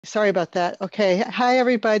Sorry about that. Okay. Hi,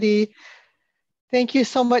 everybody. Thank you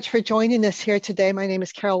so much for joining us here today. My name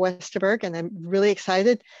is Carol Westerberg, and I'm really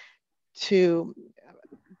excited to,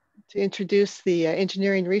 to introduce the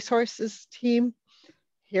Engineering Resources team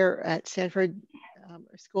here at Stanford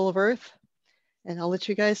School of Earth. And I'll let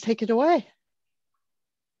you guys take it away.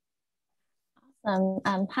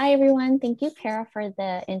 Hi, everyone. Thank you, Kara, for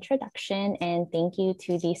the introduction, and thank you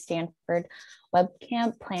to the Stanford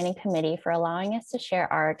Webcamp Planning Committee for allowing us to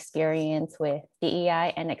share our experience with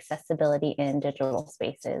DEI and accessibility in digital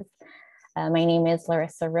spaces. My name is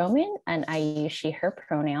Larissa Roman, and I use she, her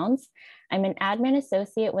pronouns. I'm an admin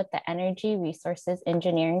associate with the Energy Resources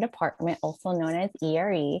Engineering Department, also known as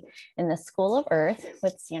ERE, in the School of Earth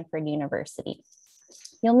with Stanford University.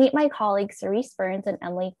 You'll meet my colleagues, Cerise Burns and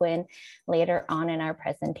Emily Gwynn, later on in our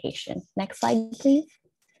presentation. Next slide, please.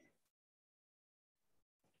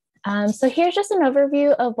 So here's just an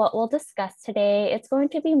overview of what we'll discuss today. It's going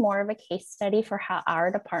to be more of a case study for how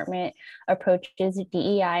our department approaches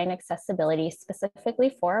DEI and accessibility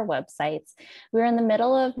specifically for our websites. We're in the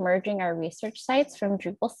middle of merging our research sites from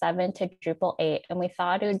Drupal 7 to Drupal 8, and we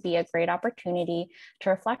thought it would be a great opportunity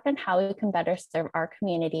to reflect on how we can better serve our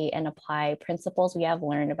community and apply principles we have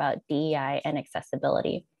learned about DEI and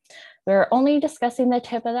accessibility. We're only discussing the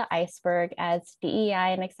tip of the iceberg, as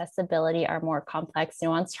DEI and accessibility are more complex,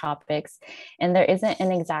 nuanced topics, and there isn't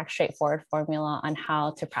an exact straightforward formula on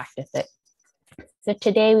how to practice it. So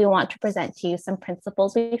today we want to present to you some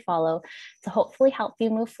principles we follow to hopefully help you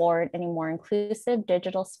move forward in a more inclusive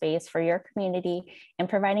digital space for your community and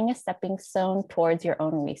providing a stepping stone towards your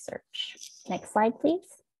own research. Next slide, please.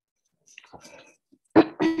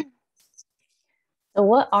 So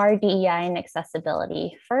what are DEI and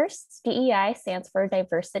accessibility? First, DEI stands for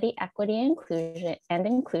diversity, equity, and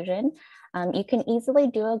inclusion. You can easily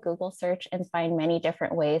do a Google search and find many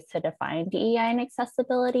different ways to define DEI and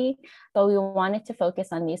accessibility, but we wanted to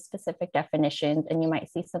focus on these specific definitions, and you might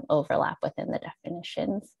see some overlap within the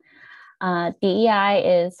definitions.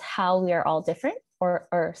 DEI is how we are all different,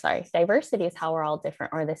 diversity is how we're all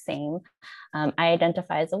different or the same. I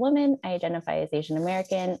identify as a woman, I identify as Asian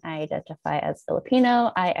American, I identify as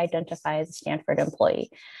Filipino, I identify as a Stanford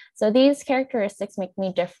employee. So these characteristics make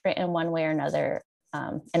me different in one way or another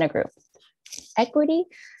in a group. Equity,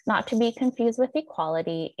 not to be confused with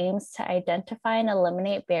equality, aims to identify and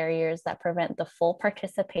eliminate barriers that prevent the full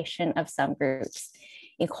participation of some groups.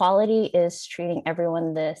 Equality is treating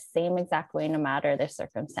everyone the same exact way, no matter their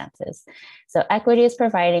circumstances. So equity is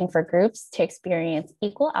providing for groups to experience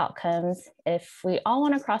equal outcomes. If we all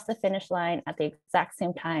want to cross the finish line at the exact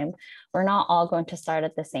same time, we're not all going to start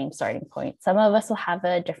at the same starting point. Some of us will have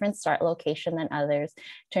a different start location than others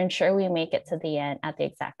to ensure we make it to the end at the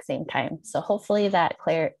exact same time. So hopefully that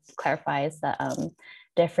clarifies the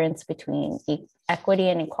difference between equity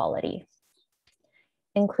and equality.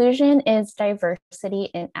 Inclusion is diversity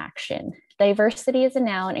in action. Diversity is a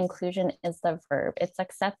noun, inclusion is the verb. It's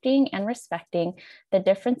accepting and respecting the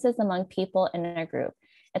differences among people in a group.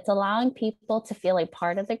 It's allowing people to feel a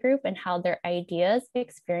part of the group and how their ideas,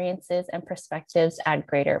 experiences, and perspectives add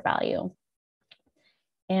greater value.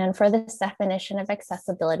 And for this definition of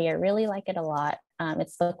accessibility, I really like it a lot.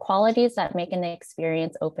 It's the qualities that make an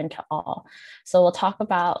experience open to all. So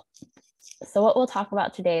what we'll talk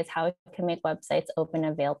about today is how we can make websites open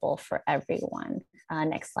and available for everyone.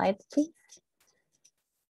 Next slide, please.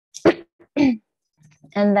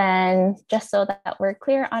 And then just so that we're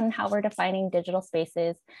clear on how we're defining digital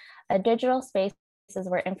spaces, a digital space is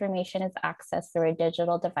where information is accessed through a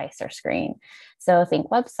digital device or screen. So think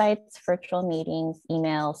websites, virtual meetings,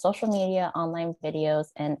 email, social media, online videos,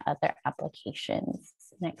 and other applications.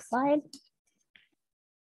 Next slide.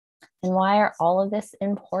 And why are all of this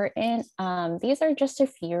important? These are just a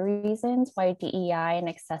few reasons why DEI and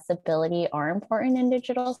accessibility are important in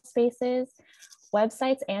digital spaces.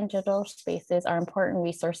 Websites and digital spaces are important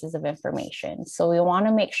resources of information. So we want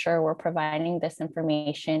to make sure we're providing this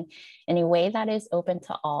information in a way that is open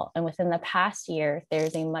to all. And within the past year,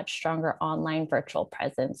 there's a much stronger online virtual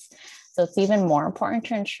presence. So it's even more important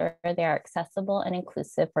to ensure they are accessible and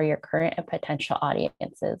inclusive for your current and potential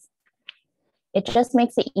audiences. It just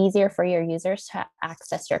makes it easier for your users to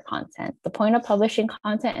access your content. The point of publishing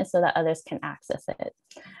content is so that others can access it.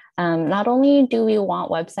 Not only do we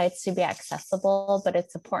want websites to be accessible, but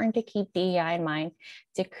it's important to keep DEI in mind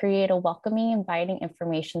to create a welcoming, inviting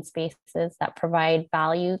information spaces that provide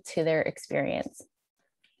value to their experience.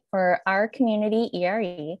 For our community,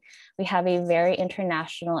 ERE, we have a very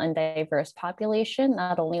international and diverse population,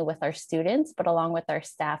 not only with our students, but along with our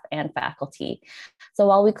staff and faculty. So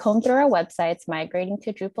while we comb through our websites migrating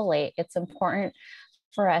to Drupal 8, it's important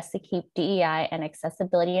for us to keep DEI and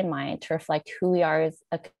accessibility in mind to reflect who we are as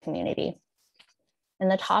a community. And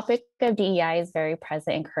the topic of DEI is very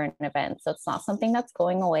present in current events, so it's not something that's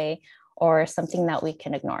going away or something that we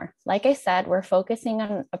can ignore. Like I said, we're focusing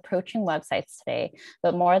on approaching websites today,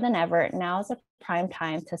 but more than ever, now is a prime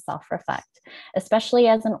time to self-reflect, especially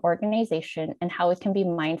as an organization, and how we can be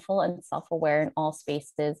mindful and self-aware in all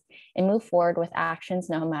spaces and move forward with actions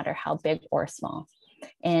no matter how big or small.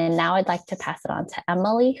 And now I'd like to pass it on to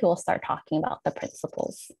Emily, who will start talking about the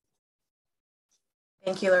principles.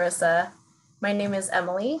 Thank you, Larissa. My name is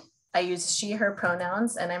Emily. I use she, her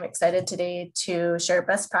pronouns, and I'm excited today to share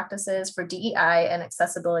best practices for DEI and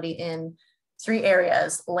accessibility in 3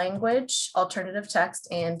 areas: language, alternative text,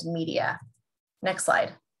 and media. Next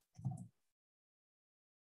slide.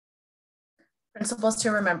 Principles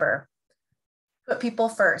to remember. Put people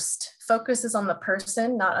first. Focus is on the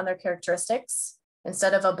person, not on their characteristics.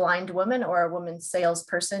 Instead of a blind woman or a woman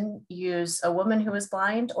salesperson, use a woman who is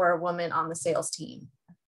blind or a woman on the sales team.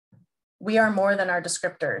 We are more than our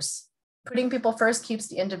descriptors. Putting people first keeps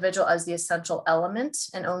the individual as the essential element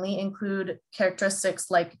and only include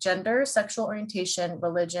characteristics like gender, sexual orientation,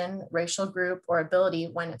 religion, racial group, or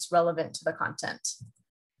ability when it's relevant to the content.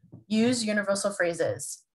 Use universal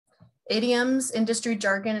phrases. Idioms, industry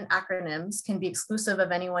jargon, and acronyms can be exclusive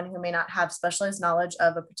of anyone who may not have specialized knowledge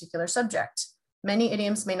of a particular subject. Many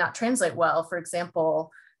idioms may not translate well. For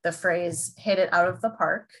example, the phrase "hit it out of the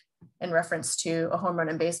park" in reference to a home run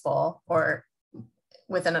in baseball, or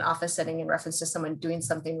within an office setting in reference to someone doing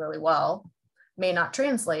something really well, may not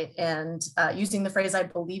translate. And using the phrase "I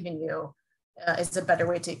believe in you" is a better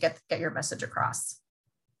way to get your message across.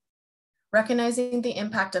 Recognizing the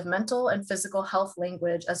impact of mental and physical health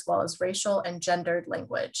language, as well as racial and gendered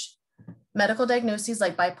language. Medical diagnoses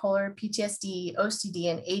like bipolar, PTSD, OCD,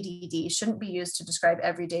 and ADD shouldn't be used to describe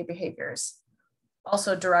everyday behaviors.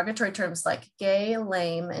 Also, derogatory terms like gay,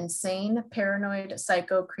 lame, insane, paranoid,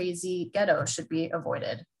 psycho, crazy, ghetto should be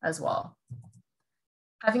avoided as well.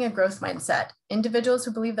 Having a growth mindset. Individuals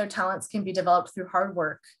who believe their talents can be developed through hard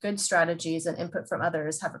work, good strategies, and input from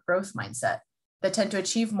others have a growth mindset. They tend to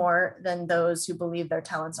achieve more than those who believe their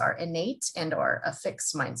talents are innate and or a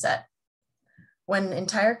fixed mindset. When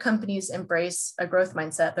entire companies embrace a growth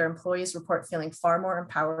mindset, their employees report feeling far more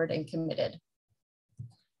empowered and committed.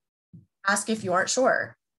 Ask if you aren't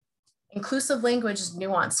sure. Inclusive language is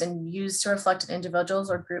nuanced and used to reflect an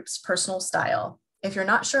individual's or group's personal style. If you're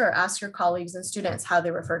not sure, ask your colleagues and students how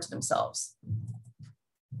they refer to themselves.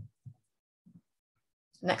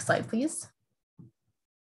 Next slide, please.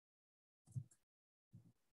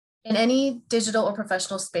 In any digital or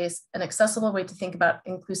professional space, an accessible way to think about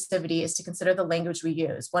inclusivity is to consider the language we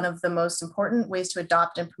use. One of the most important ways to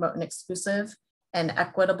adopt and promote an exclusive and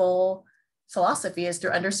equitable philosophy is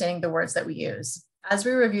through understanding the words that we use. As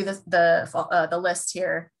we review the list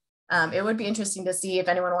here, it would be interesting to see if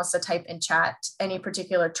anyone wants to type in chat any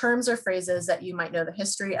particular terms or phrases that you might know the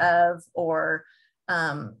history of, or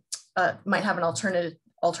might have an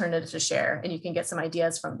alternative to share, and you can get some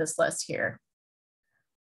ideas from this list here.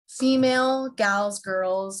 Female, gals,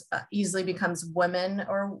 girls easily becomes women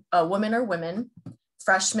or women.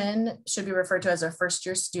 Freshmen should be referred to as a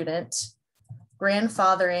first-year student.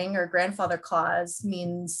 Grandfathering or grandfather clause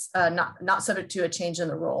means not subject to a change in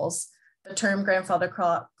the rules. The term grandfather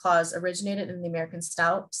clause originated in the American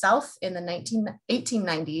South in the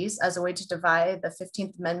 1890s as a way to divide the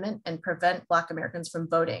 15th Amendment and prevent Black Americans from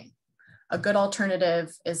voting. A good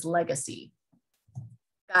alternative is legacy.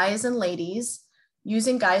 Guys and ladies.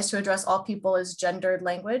 Using guys to address all people is gendered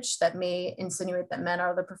language that may insinuate that men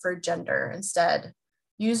are the preferred gender. Instead,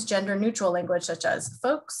 use gender neutral language such as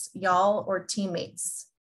folks, y'all, or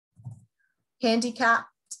teammates. Handicapped.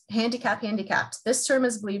 This term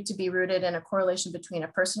is believed to be rooted in a correlation between a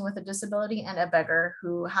person with a disability and a beggar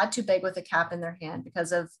who had to beg with a cap in their hand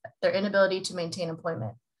because of their inability to maintain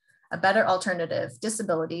employment. A better alternative,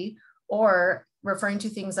 disability, or referring to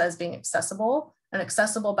things as being accessible. An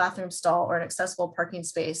accessible bathroom stall or an accessible parking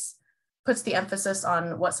space puts the emphasis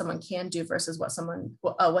on what someone can do versus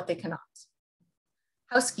what they cannot.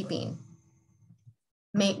 Housekeeping.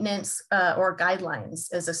 Maintenance or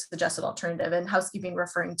guidelines is a suggested alternative, and housekeeping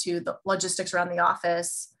referring to the logistics around the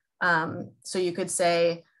office. So you could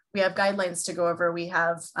say, we have guidelines to go over, we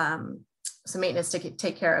have some maintenance to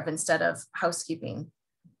take care of instead of housekeeping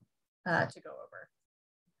to go over.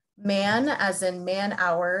 Man, as in man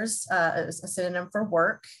hours, is a synonym for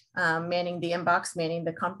work, manning the inbox, manning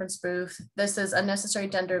the conference booth. This is unnecessary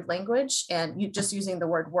gendered language, and just using the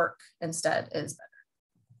word work instead is better.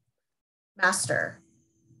 Master.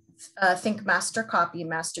 Think master copy,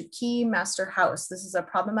 master key, master house. This is a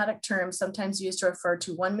problematic term sometimes used to refer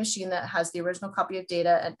to one machine that has the original copy of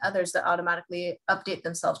data and others that automatically update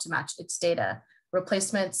themselves to match its data.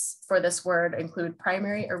 Replacements for this word include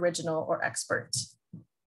primary, original, or expert.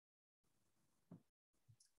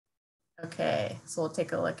 Okay, so we'll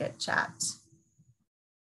take a look at chat.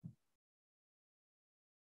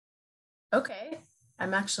 Okay,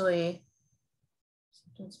 I'm actually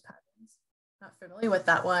not familiar with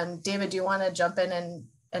that one. David, do you want to jump in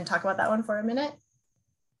and talk about that one for a minute?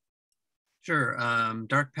 Sure.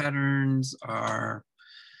 Dark patterns are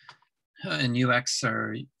in UX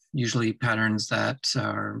are usually patterns that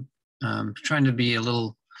are trying to be a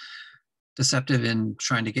little deceptive in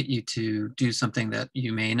trying to get you to do something that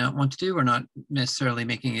you may not want to do, or not necessarily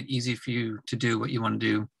making it easy for you to do what you want to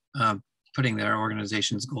do, putting their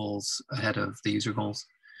organization's goals ahead of the user goals.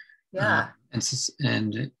 Yeah.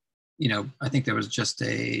 And you know, I think there was just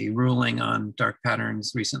a ruling on dark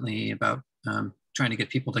patterns recently about trying to get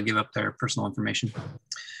people to give up their personal information.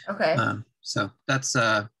 Okay. So that's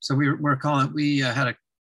so we're calling. We had a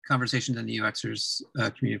conversation in the UXers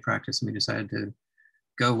community of practice, and we decided to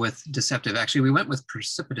go with deceptive. Actually, we went with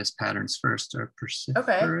precipitous patterns first, or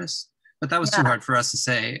precipitous, but that was too hard for us to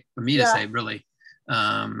say, for me to say, really.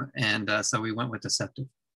 So we went with deceptive.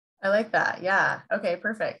 I like that. Yeah. Okay,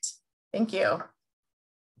 perfect. Thank you.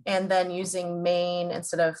 And then using main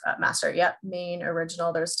instead of master. Yep, main,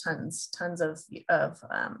 original. There's tons of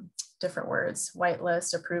different words.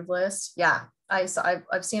 Whitelist, approved list. Yeah, I've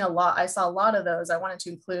seen a lot. I saw a lot of those. I wanted to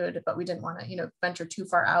include, but we didn't want to, venture too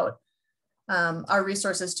far out. Our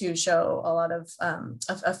resources too show a lot of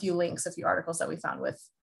a few links, a few articles that we found with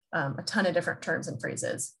a ton of different terms and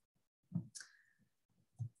phrases.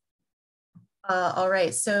 All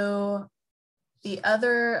right, so the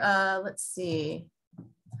other, let's see.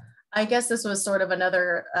 I guess this was sort of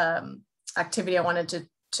another activity I wanted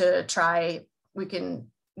to try. We can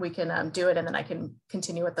do it, and then I can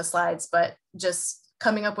continue with the slides, but just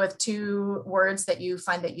coming up with 2 words that you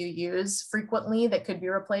find that you use frequently that could be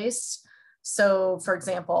replaced. So for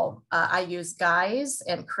example, I use guys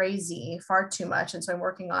and crazy far too much. And so I'm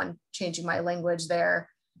working on changing my language there.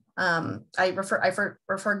 I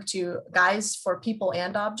refer to guys for people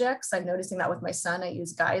and objects. I'm noticing that with my son. I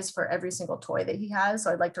use guys for every single toy that he has.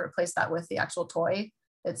 So I'd like to replace that with the actual toy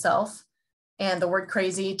itself. And the word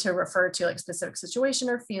crazy to refer to like specific situation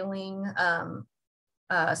or feeling.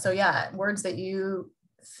 So yeah, words that you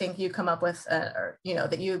think you come up with, or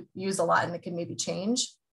that you use a lot and that can maybe change.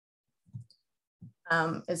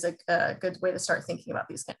 Is a good way to start thinking about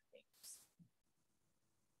these kind of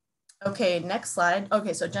things. Okay, next slide.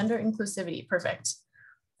 Okay, so gender inclusivity, perfect.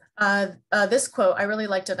 This quote, I really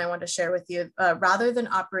liked it and I want to share with you. Rather than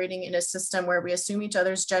operating in a system where we assume each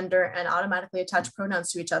other's gender and automatically attach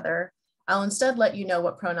pronouns to each other, I'll instead let you know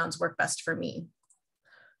what pronouns work best for me.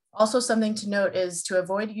 Also, something to note is to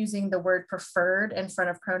avoid using the word preferred in front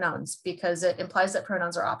of pronouns because it implies that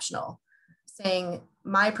pronouns are optional. Saying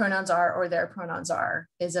my pronouns are or their pronouns are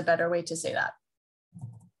is a better way to say that.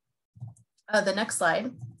 The next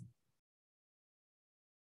slide.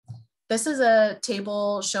 This is a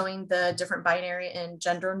table showing the different binary and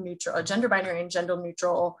gender binary and gender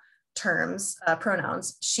neutral terms,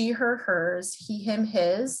 pronouns, she, her, hers, he, him,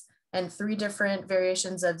 his, and 3 different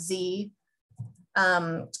variations of Z.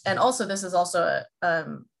 And also this is also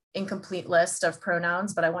an incomplete list of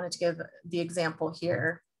pronouns, but I wanted to give the example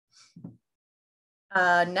here.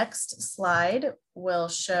 Next slide will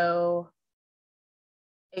show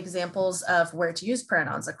examples of where to use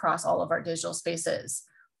pronouns across all of our digital spaces.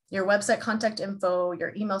 Your website contact info,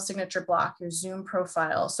 your email signature block, your Zoom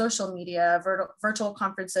profile, social media, virtual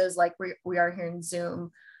conferences like we are here in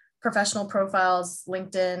Zoom, professional profiles,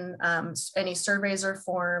 LinkedIn, any surveys or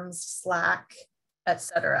forms, Slack,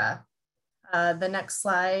 etc. The next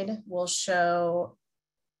slide will show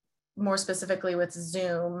more specifically with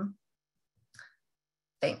Zoom.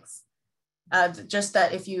 Thanks. Just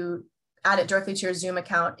that if you add it directly to your Zoom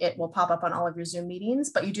account, it will pop up on all of your Zoom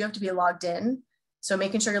meetings, but you do have to be logged in. So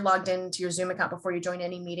making sure you're logged into your Zoom account before you join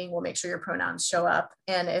any meeting will make sure your pronouns show up.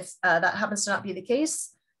 And if that happens to not be the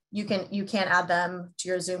case, you can add them to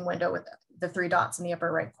your Zoom window with the 3 dots in the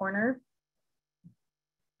upper right corner.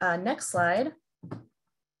 Next slide.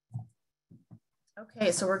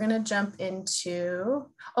 Okay, so we're gonna jump into,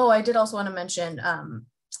 I did also want to mention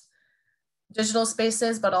digital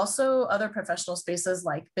spaces, but also other professional spaces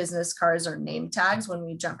like business cards or name tags when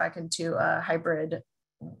we jump back into hybrid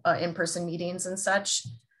in-person meetings and such.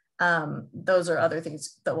 Those are other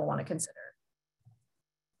things that we'll want to consider.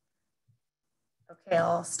 Okay,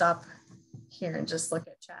 I'll stop here and just look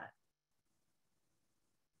at chat.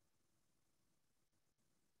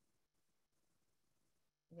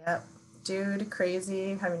 Yep. Dude,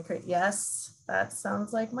 crazy. I mean, yes, that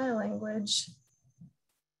sounds like my language.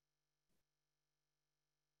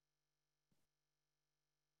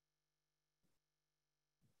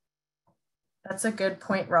 That's a good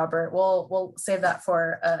point, Robert. We'll save that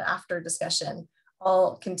for after discussion.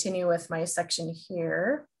 I'll continue with my section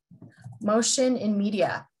here. Motion in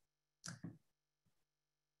media.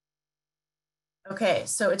 Okay,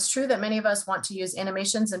 so it's true that many of us want to use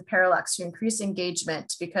animations and parallax to increase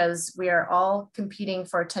engagement because we are all competing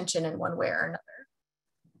for attention in one way or another.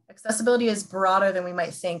 Accessibility is broader than we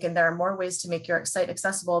might think, and there are more ways to make your site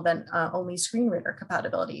accessible than only screen reader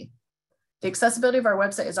compatibility. The accessibility of our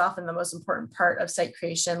website is often the most important part of site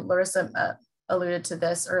creation. Larissa alluded to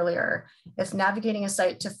this earlier. If navigating a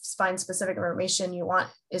site to find specific information you want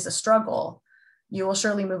is a struggle, you will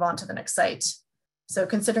surely move on to the next site. So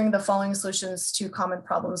considering the following solutions to common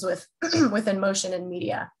problems with within motion and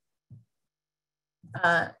media.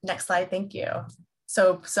 Next slide, thank you.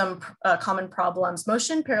 So some common problems.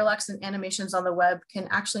 Motion, parallax, and animations on the web can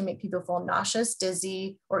actually make people feel nauseous,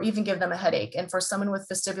 dizzy, or even give them a headache. And for someone with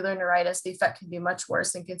vestibular neuritis, the effect can be much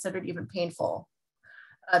worse and considered even painful.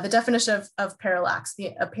 The definition of parallax,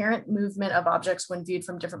 the apparent movement of objects when viewed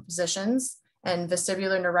from different positions. And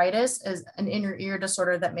vestibular neuritis is an inner ear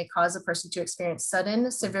disorder that may cause a person to experience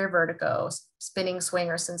sudden, severe vertigo, spinning, swing,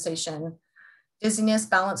 or sensation, dizziness,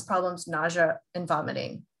 balance problems, nausea, and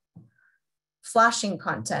vomiting. Flashing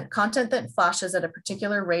content. Content that flashes at a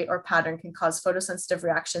particular rate or pattern can cause photosensitive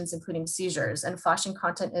reactions, including seizures, and flashing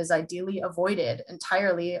content is ideally avoided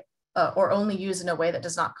entirely or only used in a way that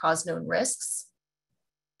does not cause known risks.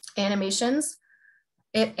 Animations.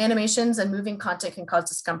 Animations and moving content can cause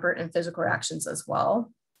discomfort and physical reactions as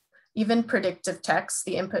well. Even predictive text,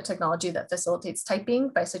 the input technology that facilitates typing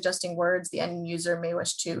by suggesting words the end user may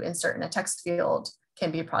wish to insert in a text field,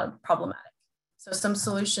 can be problematic. So some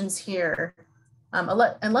solutions here,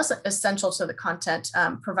 unless essential to the content,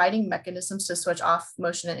 providing mechanisms to switch off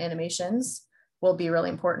motion and animations will be really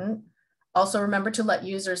important. Also remember to let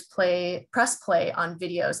users press play on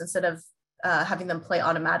videos instead of having them play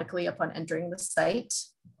automatically upon entering the site.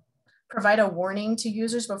 Provide a warning to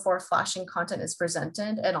users before flashing content is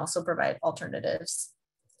presented, and also provide alternatives.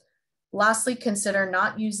 Lastly, consider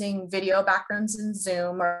not using video backgrounds in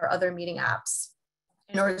Zoom or other meeting apps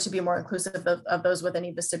in order to be more inclusive of those with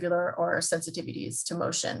any vestibular or sensitivities to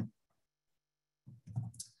motion.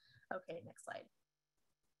 Okay, next slide.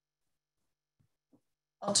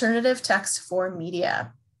 Alternative text for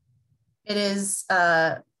media. It is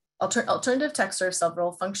alternative text serves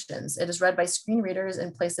several functions. It is read by screen readers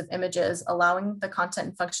in place of images, allowing the content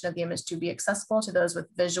and function of the image to be accessible to those with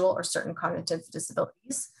visual or certain cognitive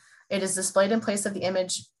disabilities. It is displayed in place of the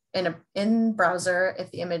image in browser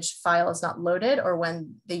if the image file is not loaded or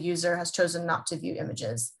when the user has chosen not to view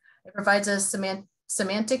images. It provides a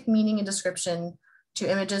semantic meaning and description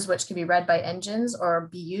to images which can be read by engines or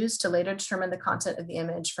be used to later determine the content of the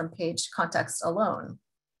image from page context alone.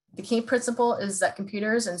 The key principle is that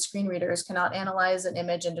computers and screen readers cannot analyze an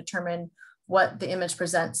image and determine what the image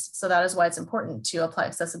presents. So that is why it's important to apply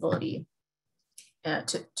accessibility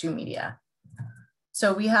to media.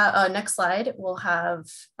 So we have, next slide, we'll have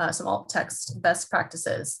some alt text best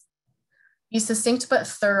practices. Be succinct but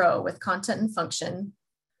thorough with content and function.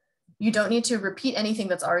 You don't need to repeat anything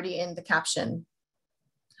that's already in the caption.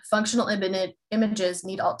 Functional images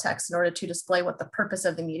need alt text in order to display what the purpose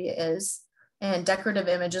of the media is. And decorative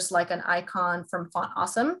images like an icon from Font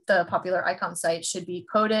Awesome, the popular icon site, should be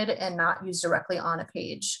coded and not used directly on a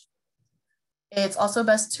page. It's also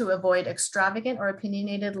best to avoid extravagant or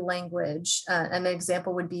opinionated language. An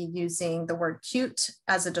example would be using the word cute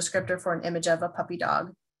as a descriptor for an image of a puppy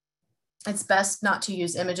dog. It's best not to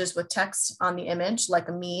use images with text on the image like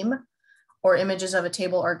a meme or images of a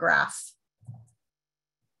table or graph.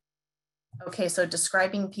 Okay, so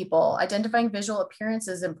describing people. Identifying visual appearance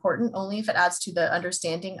is important only if it adds to the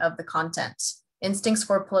understanding of the content. Instincts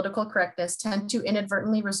for political correctness tend to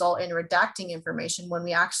inadvertently result in redacting information when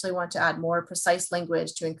we actually want to add more precise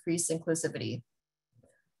language to increase inclusivity.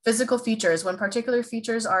 Physical features. When particular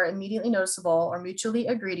features are immediately noticeable or mutually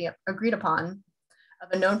agreed upon of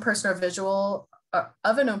a known person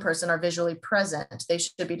are visually present, they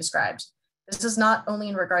should be described. This is not only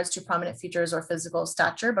in regards to prominent features or physical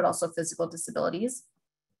stature, but also physical disabilities.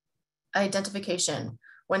 Identification.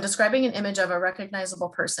 When describing an image of a recognizable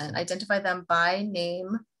person, identify them by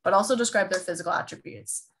name, but also describe their physical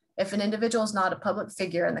attributes. If an individual is not a public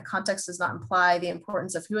figure and the context does not imply the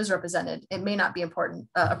importance of who is represented, it may not be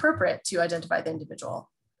appropriate to identify the individual.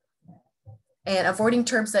 And avoiding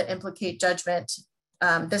terms that implicate judgment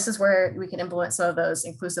This is where we can implement some of those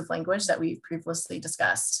inclusive language that we previously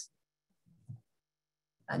discussed.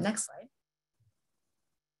 Next slide.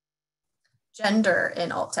 Gender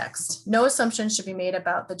in alt text. No assumptions should be made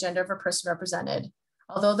about the gender of a person represented,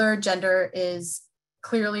 although their gender is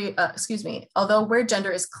clearly, although where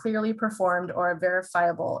gender is clearly performed or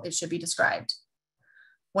verifiable, it should be described.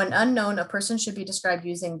 When unknown, a person should be described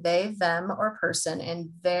using they, them, or person,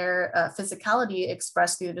 and their physicality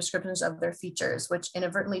expressed through the descriptions of their features, which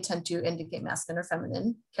inadvertently tend to indicate masculine or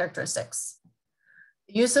feminine characteristics.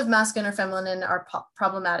 The use of masculine or feminine are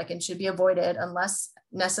problematic and should be avoided unless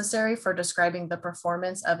necessary for describing the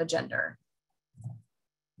performance of a gender.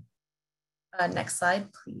 Next slide,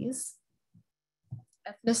 please.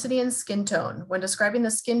 Ethnicity and skin tone. When describing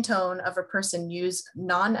the skin tone of a person, use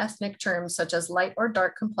non-ethnic terms such as light or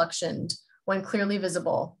dark complexioned when clearly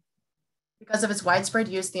visible. Because of its widespread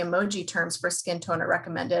use, the emoji terms for skin tone are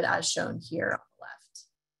recommended as shown here on the left.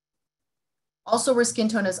 Also, where skin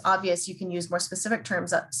tone is obvious, you can use more specific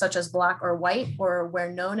terms such as black or white, or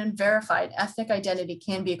where known and verified, ethnic identity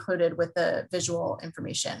can be included with the visual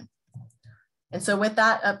information. And so with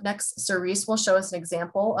that, up next, Cerise will show us an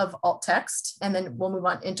example of alt text, and then we'll move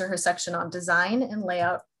on into her section on design and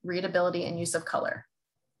layout, readability, and use of color.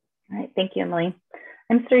 All right, thank you, Emily.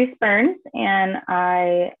 I'm Cerise Burns, and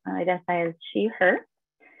I identify as she, her.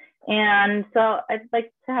 And so I'd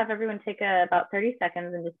like to have everyone take about 30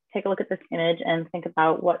 seconds and just take a look at this image and think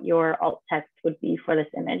about what your alt text would be for this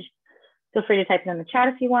image. Feel free to type it in the chat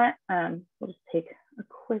if you want. We'll just take a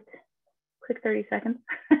quick 30 seconds.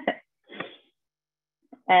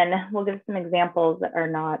 And we'll give some examples that are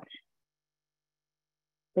not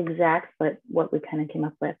exact, but what we kind of came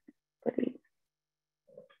up with for these.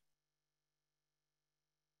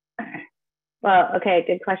 Well, okay,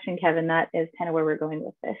 good question, Kevin. That is kind of where we're going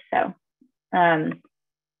with this. So, all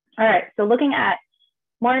right, so looking at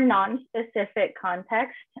more non-specific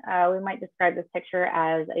context, we might describe this picture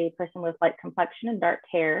as a person with light complexion and dark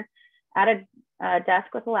hair at a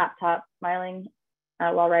desk with a laptop, smiling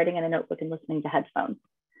while writing in a notebook and listening to headphones.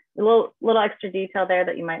 A little extra detail there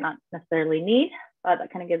that you might not necessarily need, but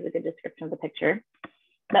that kind of gives a good description of the picture.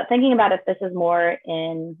 But thinking about if this is more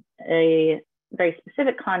in a very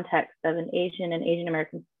specific context of an Asian and Asian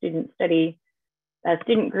American student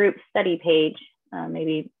group study page,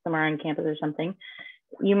 maybe somewhere on campus or something,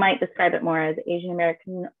 you might describe it more as Asian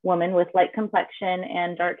American woman with light complexion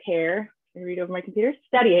and dark hair, I read over my computer,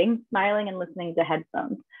 studying, smiling, and listening to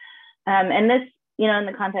headphones. And this, you know, in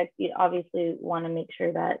the context, you obviously want to make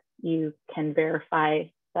sure that you can verify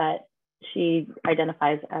that she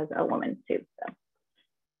identifies as a woman too. So.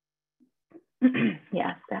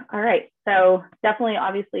 Yeah, all right. So definitely,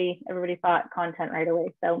 obviously, everybody thought content right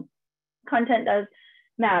away. So content does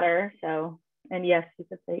matter. So, and yes, you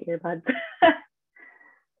could say earbuds.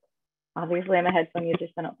 Obviously, I'm a headphone user,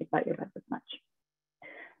 so I don't think about earbuds as much.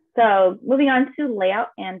 So moving on to layout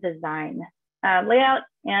and design. Layout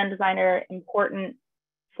and design are important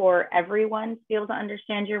for everyone to be able to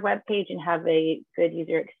understand your web page and have a good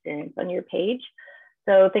user experience on your page.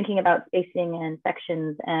 So thinking about spacing and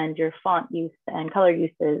sections and your font use and color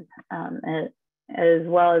uses, as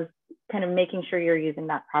well as kind of making sure you're using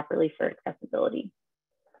that properly for accessibility.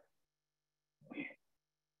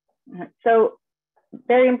 So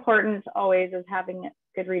very important always is having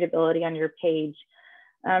good readability on your page.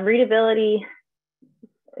 Readability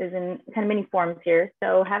is in kind of many forms here.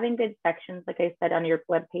 So having good sections, like I said, on your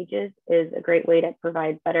web pages is a great way to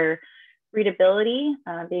provide better readability,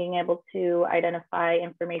 being able to identify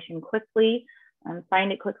information quickly,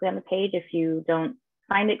 find it quickly on the page. If you don't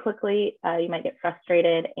find it quickly, you might get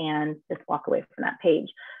frustrated and just walk away from that page,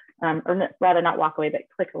 or rather not walk away, but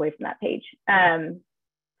click away from that page. In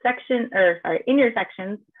your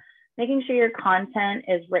sections, making sure your content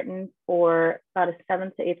is written for about a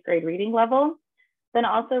 7th to 8th grade reading level, then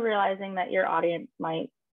also realizing that your audience might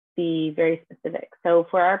be very specific. So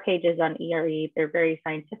for our pages on ERE, they're very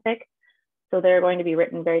scientific. So they're going to be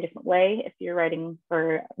written very different way. If you're writing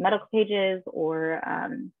for medical pages or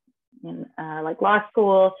like law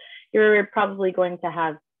school, you're probably going to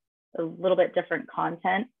have a little bit different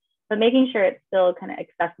content, but making sure it's still kind of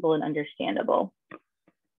accessible and understandable.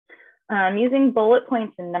 Using bullet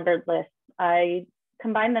points and numbered lists. I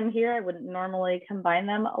combine them here. I wouldn't normally combine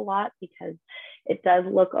them a lot because it does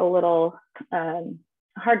look a little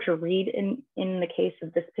hard to read in the case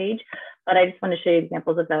of this page, but I just want to show you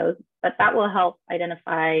examples of those. But that will help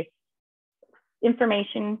identify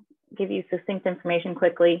information, give you succinct information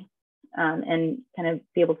quickly, and kind of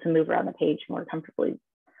be able to move around the page more comfortably.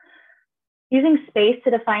 Using space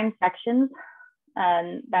to define sections,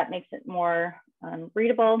 that makes it more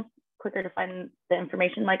readable. quicker to find the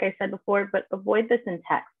information, like I said before, but avoid this in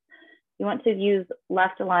text. You want to use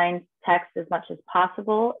left-aligned text as much as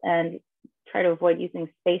possible and try to avoid using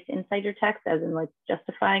space inside your text, as in like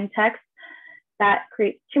justifying text. That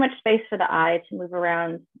creates too much space for the eye to move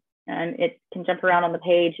around, and it can jump around on the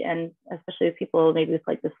page, and especially if people maybe with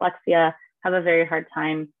like dyslexia have a very hard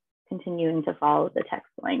time continuing to follow the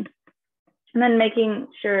text line. And then making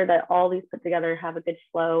sure that all these put together have a good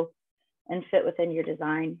flow and fit within your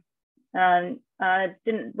design.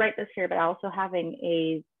 Didn't write this here, but also having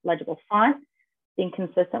a legible font, being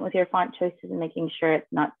consistent with your font choices and making sure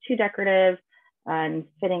it's not too decorative and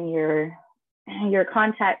fitting your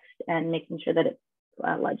context and making sure that it's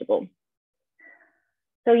legible.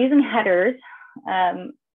 So using headers,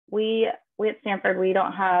 we at Stanford, we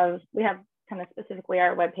have kind of specifically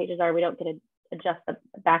our web pages are, we don't get to adjust the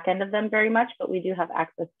back end of them very much, but we do have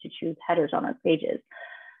access to choose headers on our pages.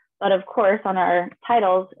 But of course, on our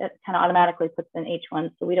titles, it kind of automatically puts in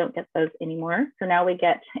H1, so we don't get those anymore. So now we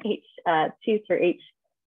get H2 through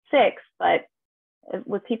H6, but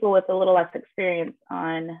with people with a little less experience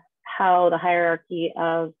on how the hierarchy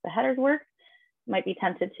of the headers work, might be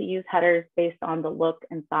tempted to use headers based on the look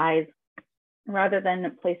and size rather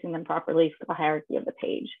than placing them properly for the hierarchy of the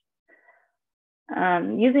page.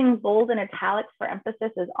 Using bold and italics for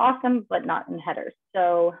emphasis is awesome, but not in headers.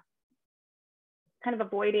 So kind of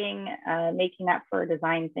avoiding making that for a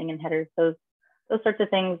design thing in headers. Those sorts of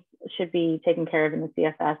things should be taken care of in the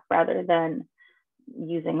CSS rather than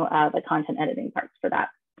using the content editing parts for that.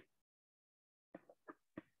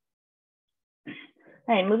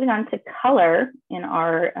 All right, moving on to color in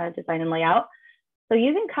our design and layout. So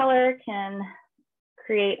using color can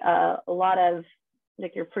create a lot of,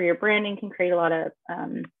 like for your branding, can create a lot of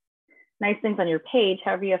nice things on your page.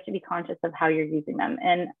 However, you have to be conscious of how you're using them.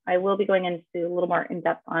 And I will be going into a little more in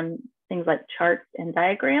depth on things like charts and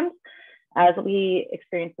diagrams, as we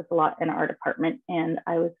experience this a lot in our department. And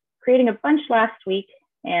I was creating a bunch last week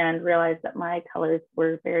and realized that my colors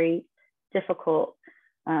were very difficult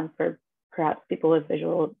for perhaps people with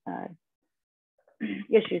visual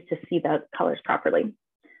issues to see the colors properly.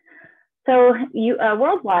 So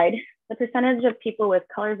worldwide, the percentage of people with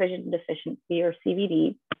color vision deficiency, or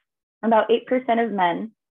CVD, about 8% of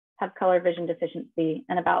men have color vision deficiency,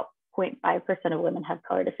 and about 0.5% of women have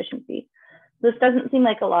color deficiency. This doesn't seem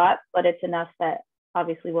like a lot, but it's enough that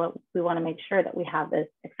obviously we want to make sure that we have this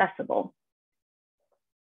accessible.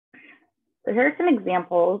 So here are some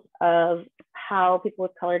examples of how people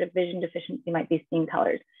with color vision deficiency might be seeing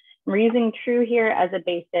colors. We're using true here as a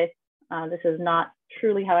basis. This is not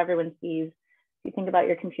truly how everyone sees. If you think about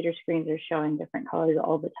your computer screens, they're showing different colors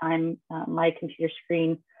all the time. My computer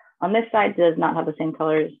screen on this side does not have the same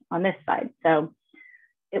colors on this side, so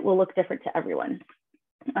it will look different to everyone.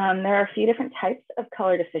 There are a few different types of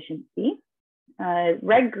color deficiency.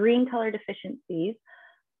 Red-green color deficiencies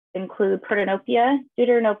include protanopia,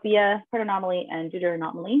 deuteranopia, protanomaly, and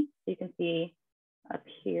deuteranomaly. You can see up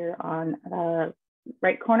here on the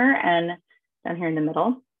right corner and down here in the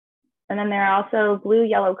middle. And then there are also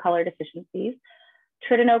blue-yellow color deficiencies,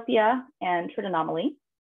 tritanopia and tritanomaly.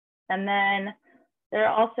 And then there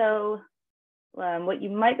are also what you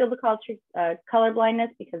might be able to call color blindness,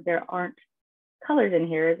 because there aren't colors in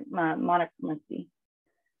here, is monochromacy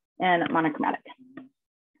and monochromatic.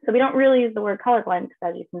 So we don't really use the word colorblind because,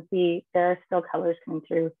 as you can see, there are still colors coming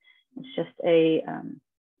through. It's just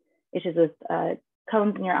issues with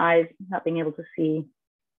cones in your eyes, not being able to see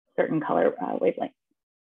certain color wavelengths.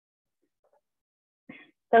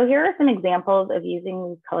 So here are some examples of using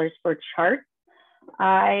these colors for charts.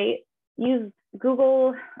 I use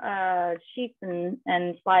Google Sheets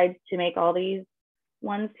and slides to make all these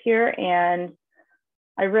ones here. And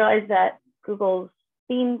I realized that Google's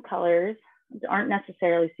theme colors aren't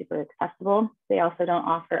necessarily super accessible. They also don't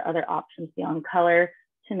offer other options beyond color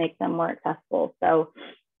to make them more accessible. So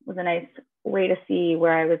it was a nice way to see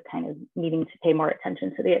where I was kind of needing to pay more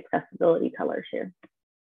attention to the accessibility colors here.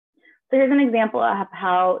 So here's an example of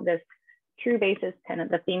how this true basis, kind of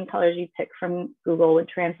the theme colors you pick from Google, would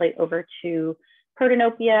translate over to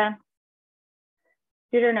protanopia,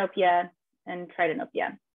 deuteranopia, and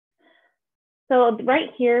tritanopia. So right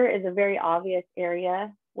here is a very obvious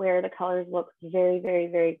area where the colors look very, very,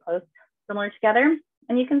 very close, similar together.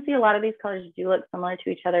 And you can see a lot of these colors do look similar to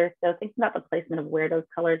each other. So think about the placement of where those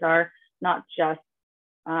colors are, not just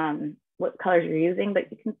what colors you're using,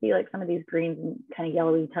 but you can see like some of these greens and kind of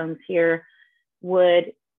yellowy tones here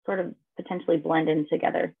would sort of potentially blend in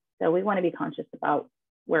together. So we want to be conscious about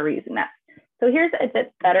where we're using that. So here's a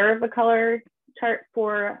bit better of a color chart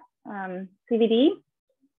for CVD.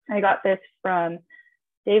 I got this from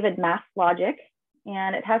David Mass Logic,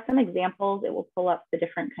 And it has some examples. It will pull up the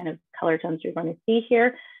different kind of color tones you're going to see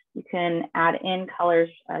here. You can add in colors,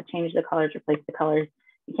 change the colors, replace the colors.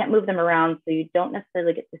 You can't move them around, so you don't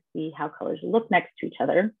necessarily get to see how colors look next to each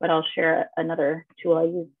other, but I'll share another tool I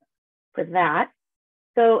use for that.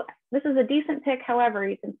 So this is a decent pick. However,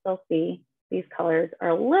 you can still see these colors are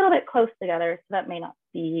a little bit close together, so that may not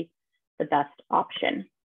be the best option.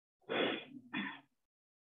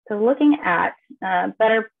 So looking at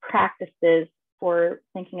better practices for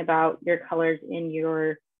thinking about your colors in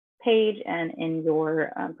your page and in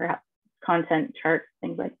your perhaps content charts,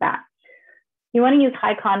 things like that. You want to use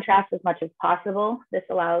high contrast as much as possible. This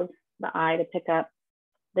allows the eye to pick up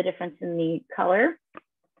the difference in the color.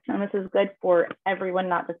 And this is good for everyone,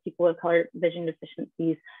 not just people with color vision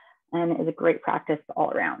deficiencies, and is a great practice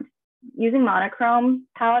all around. Using monochrome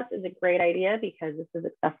palettes is a great idea because this is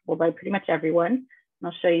accessible by pretty much everyone. And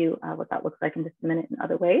I'll show you what that looks like in just a minute in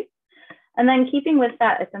other ways. And then keeping with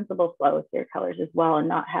that a sensible flow with your colors as well, and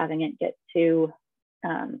not having it get too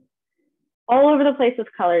all over the place with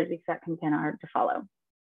colors, because that can be kind of hard to follow.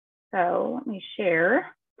 So let me share.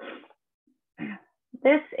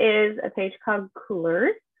 This is a page called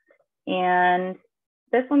Coolers. And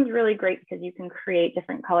this one's really great because you can create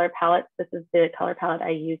different color palettes. This is the color palette I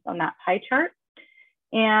used on that pie chart.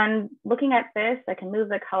 And looking at this, I can move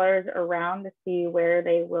the colors around to see where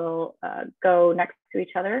they will go next to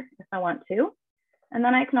each other if I want to. And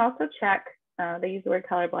then I can also check, they use the word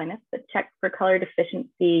color blindness, but check for color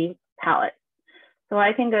deficiency palettes. So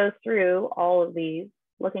I can go through all of these,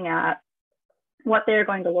 looking at what they're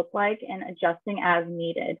going to look like and adjusting as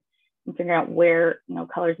needed, and figure out where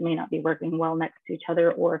colors may not be working well next to each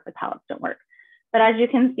other, or if the palettes don't work. But as you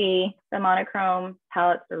can see, the monochrome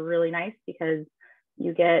palettes are really nice because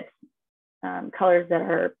you get colors that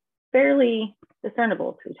are fairly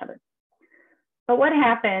discernible to each other. But what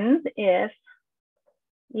happens if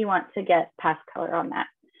you want to get past color on that?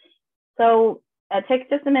 So take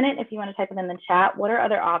just a minute if you want to type it in the chat. What are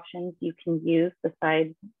other options you can use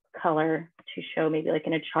besides color to show, maybe like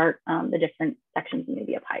in a chart, the different sections in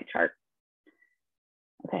maybe a pie chart?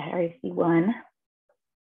 Okay, I already see one.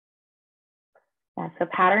 Yeah, so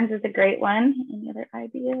patterns is a great one. Any other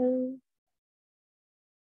ideas?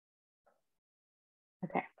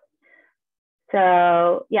 Okay.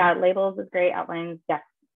 So yeah, labels is great, outlines, yes.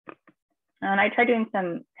 And I tried doing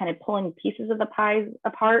some kind of pulling pieces of the pies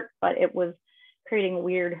apart, but it was creating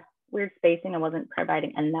weird spacing. I wasn't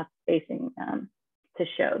providing enough spacing to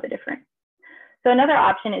show the difference. So another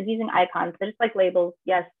option is using icons. So just like labels,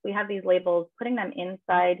 yes, we have these labels, putting them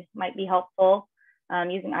inside might be helpful.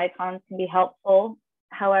 Using icons can be helpful.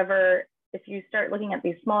 However, if you start looking at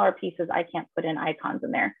these smaller pieces, I can't put in icons in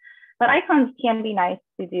there. But icons can be nice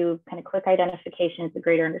to do kind of quick identification. It's a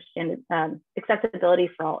greater understanding, accessibility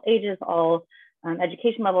for all ages, all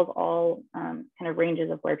education levels, all kind of ranges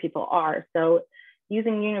of where people are. So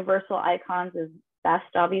using universal icons is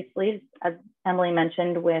best, obviously, as Emily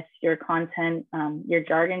mentioned, with your content, your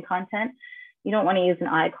jargon content. You don't want to use an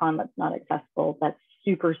icon that's not accessible, that's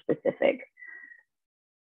super specific.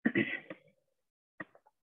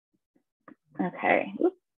 Okay,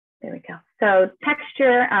 oops, there we go. So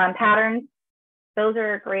texture patterns, those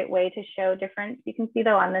are a great way to show difference. You can see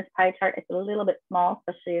though on this pie chart, it's a little bit small,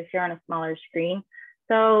 especially if you're on a smaller screen.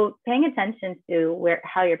 So paying attention to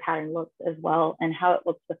how your pattern looks as well, and how it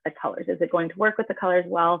looks with the colors. Is it going to work with the colors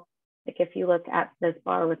well? Like if you look at this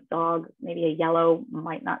bar with dog, maybe a yellow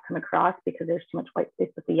might not come across because there's too much white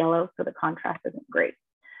space with the yellow, so the contrast isn't great.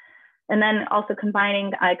 And then also combining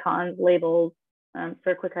the icons, labels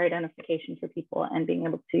for quicker identification for people, and being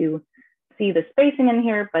able to see the spacing in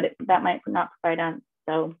here, but that might not provide on.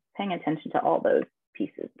 So paying attention to all those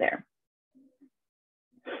pieces there.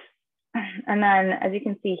 And then as you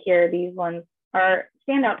can see here, these ones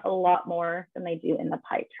stand out a lot more than they do in the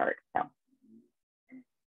pie chart. So,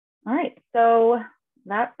 all right, so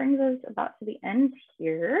that brings us about to the end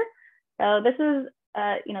here. So this is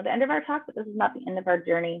the end of our talk, but this is not the end of our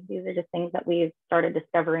journey. These are just things that we've started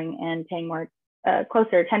discovering and paying more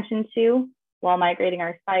closer attention to while migrating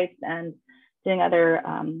our sites and doing other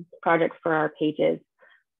projects for our pages.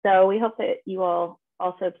 So we hope that you all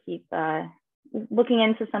also keep looking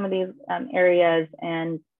into some of these areas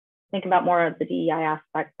and think about more of the DEI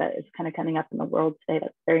aspect that is kind of coming up in the world today.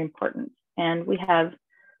 That's very important. And we have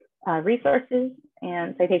resources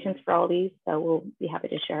and citations for all these, so we'll be happy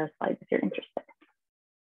to share our slides if you're interested.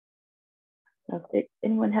 So if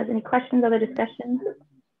anyone has any questions, other discussions?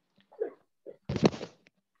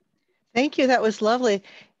 Thank you, that was lovely.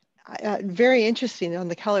 Very interesting on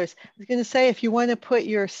the colors. I was going to say, if you want to put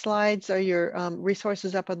your slides or your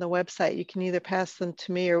resources up on the website, you can either pass them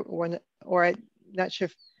to me or not sure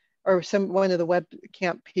if, or one of the web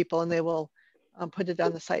camp people, and they will put it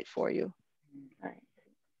on the site for you. All right.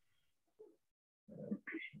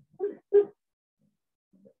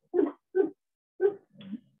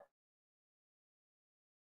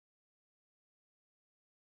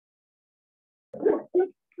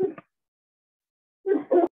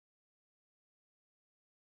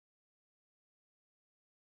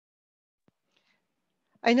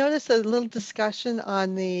 I noticed a little discussion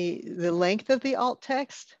on the length of the alt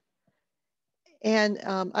text. And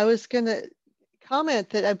I was going to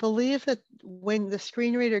comment that I believe that when the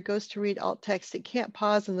screen reader goes to read alt text, it can't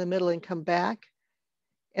pause in the middle and come back.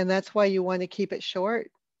 And that's why you want to keep it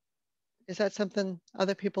short. Is that something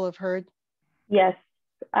other people have heard? Yes,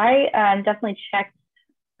 I definitely checked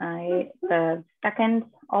the second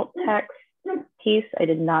alt text piece. I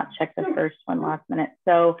did not check the first one last minute.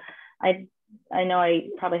 So I know I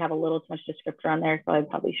probably have a little too much descriptor on there, so I'd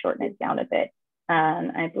probably shorten it down a bit.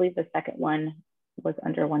 I believe the second one was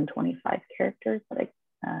under 125 characters, but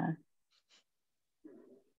I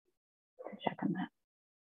check on that.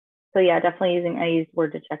 So yeah, definitely I use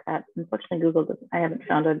Word to check that. Unfortunately, Google doesn't, I haven't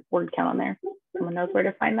found a word count on there. Someone knows where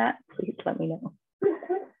to find that, please let me know.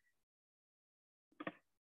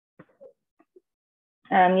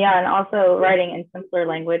 Yeah, and also writing in simpler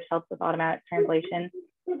language helps with automatic translation.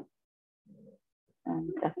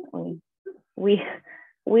 Definitely. We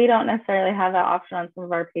don't necessarily have that option on some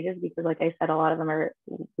of our pages because, like I said, a lot of them are,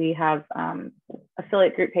 we have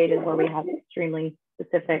affiliate group pages where we have extremely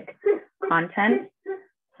specific content.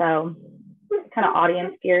 So kind of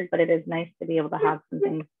audience geared, but it is nice to be able to have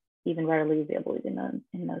something even readily available in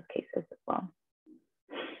those cases as well.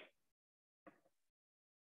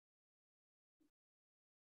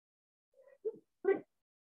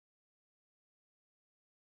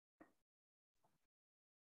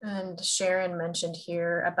 And Sharon mentioned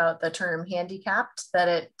here about the term handicapped, that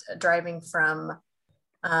it driving from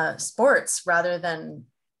sports rather than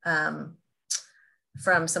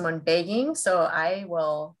from someone begging. So I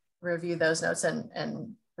will review those notes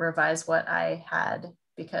and revise what I had,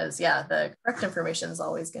 because yeah, the correct information is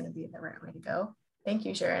always going to be the right way to go. Thank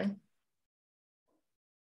you, Sharon.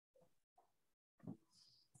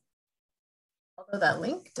 Although that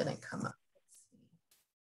link didn't come up.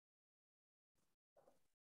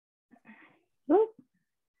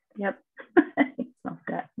 Yep.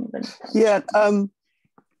 Yeah.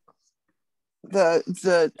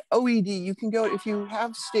 The OED, you can go, if you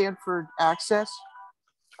have Stanford access,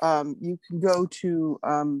 you can go to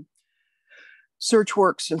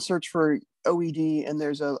SearchWorks and search for OED, and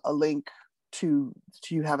there's a link to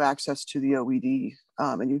you have access to the OED,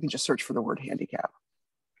 and you can just search for the word handicap.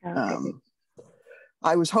 Okay.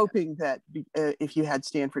 I was hoping that if you had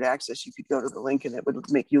Stanford access, you could go to the link and it would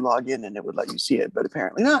make you log in and it would let you see it, but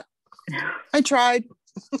apparently not. I tried.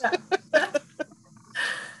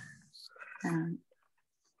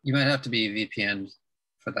 You might have to be VPN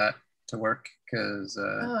for that to work, because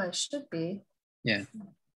oh, it should be. Yeah.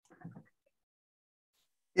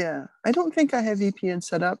 Yeah, I don't think I have VPN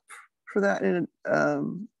set up for that. And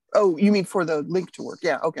oh, you mean for the link to work?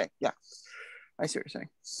 Yeah. Okay. Yeah, I see what you're saying.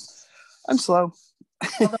 I'm slow.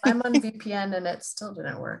 Although I'm on VPN and it still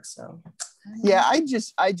didn't work. So yeah, I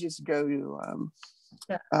just go to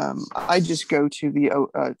I just go to the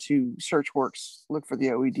to SearchWorks, look for the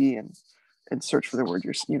OED and search for the word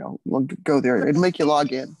go there and make you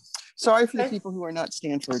log in. Sorry for the people who are not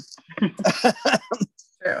Stanford.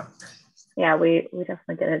 True. Yeah, we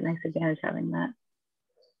definitely get a nice advantage having that.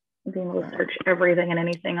 Being able to search everything and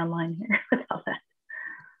anything online here without that.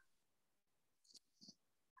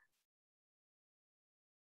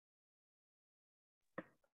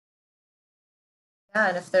 Yeah,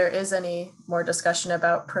 and if there is any more discussion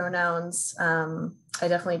about pronouns, I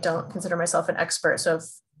definitely don't consider myself an expert. So if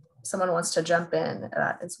someone wants to jump in,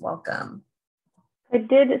 that is welcome. I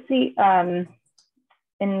did see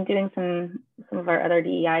in doing some of our other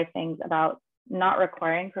DEI things about not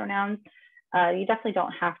requiring pronouns. You definitely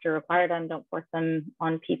don't have to require them. Don't force them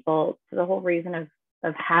on people. So the whole reason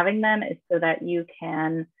of having them is so that you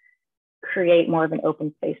can create more of an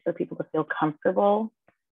open space for people to feel comfortable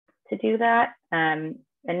to do that, and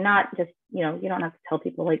not just, you don't have to tell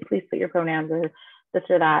people like, please put your pronouns or this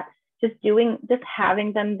or that. Just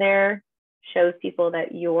having them there shows people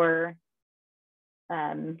that you're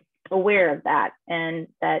aware of that, and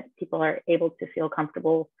that people are able to feel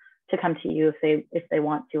comfortable to come to you if they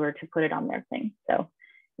want to, or to put it on their thing. So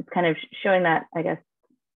it's kind of showing that, I guess,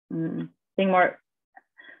 being more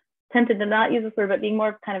tempted to not use this word, but being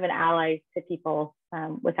more kind of an ally to people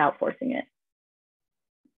without forcing it.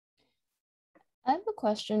 I have a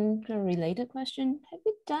question, a related question. Have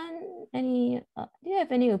you done any, do you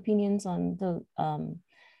have any opinions on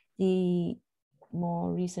the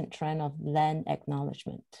more recent trend of land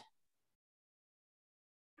acknowledgement?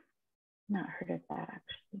 Not heard of that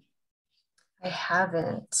actually. I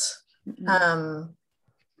haven't. Mm-hmm.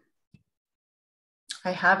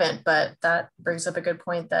 I haven't, but that brings up a good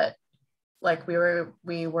point that like we were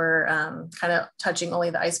kind of touching only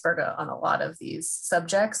the iceberg on a lot of these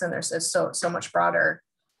subjects, and there's so much broader.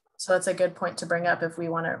 So it's a good point to bring up. If we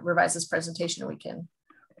want to revise this presentation, we can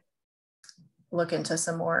look into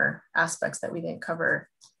some more aspects that we didn't cover.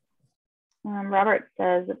 Robert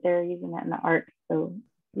says that they're using that in the art, so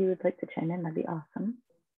if you would like to chime in, that'd be awesome.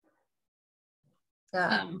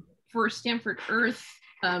 Yeah. For Stanford Earth,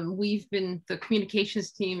 the communications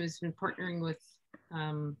team has been partnering with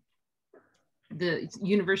the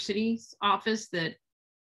university's office that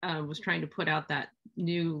was trying to put out that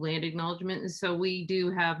new land acknowledgement. And so we do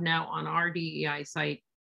have now on our DEI site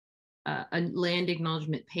a land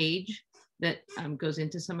acknowledgement page that goes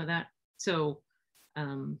into some of that. So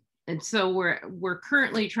and so we're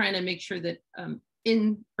currently trying to make sure that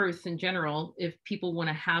in Earth in general, if people want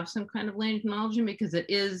to have some kind of land acknowledgement, because it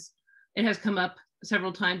has come up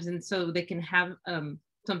several times, and so they can have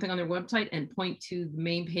something on their website and point to the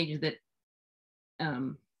main page that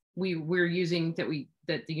we're using,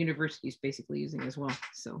 that the university is basically using as well.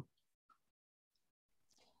 So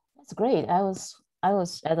that's great. I was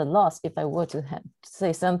at a loss if I were to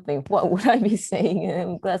say something. What would I be saying?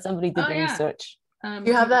 I'm glad somebody did the research.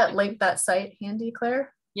 You have that site handy,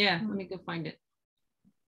 Claire? Yeah, let me go find it.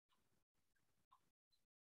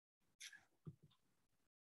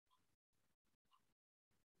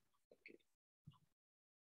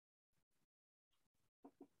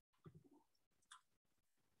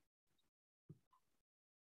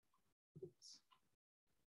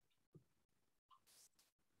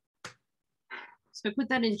 So I put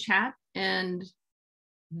that in chat, and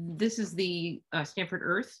this is the Stanford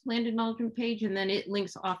Earth land acknowledgement page, and then it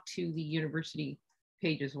links off to the university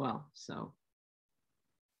page as well. So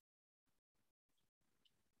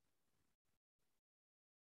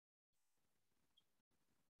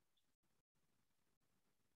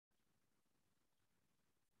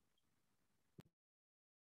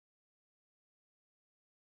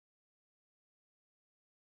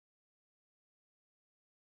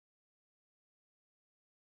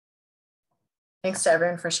thanks to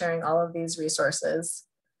everyone for sharing all of these resources.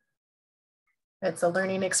 It's a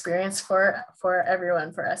learning experience for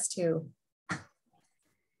everyone, for us too.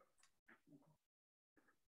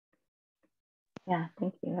 Yeah,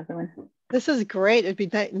 thank you, everyone. This is great. It'd be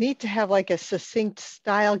neat to have like a succinct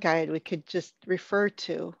style guide we could just refer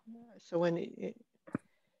to. So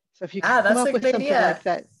so if you could come up with something like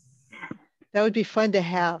that, that would be fun to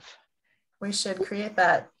have. We should create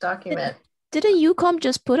that document. Didn't UCOM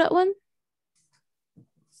just put out one?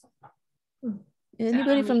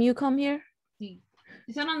 Anybody from UCOM here?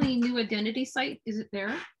 Is that on the new identity site? Is it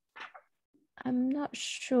there? I'm not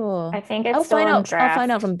sure. I think it's I'll still find in out. draft. I'll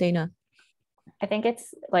find out from Dana. I think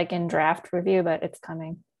it's like in draft review, but it's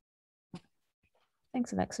coming.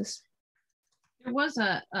 Thanks, Alexis. There was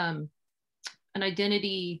an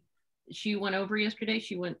identity she went over yesterday.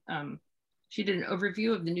 She did an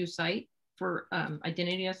overview of the new site for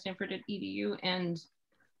identity at Stanford at EDU, and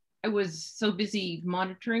I was so busy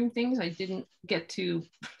monitoring things, I didn't get to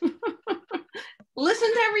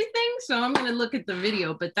listen to everything. So I'm going to look at the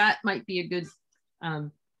video, but that might be a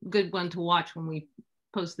good one to watch when we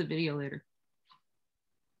post the video later.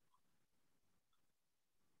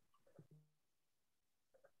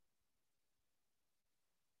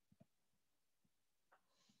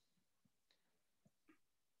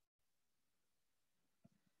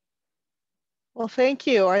 Well, thank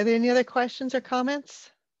you. Are there any other questions or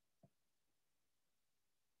comments?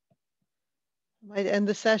 I might end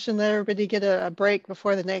the session, let everybody get a break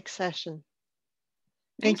before the next session.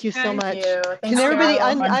 Thank you so much. Can everybody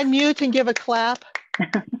unmute and give a clap?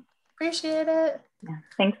 Appreciate it. Yeah,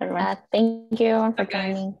 thanks, everyone. Thank you everyone for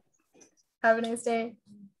joining. Have a nice day.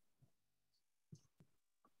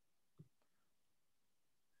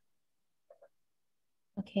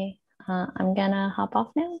 Okay, I'm gonna hop off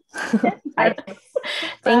now. Bye.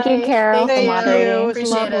 Thank you, Carol, for moderating. It was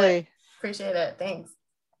lovely. Appreciate it. Thanks.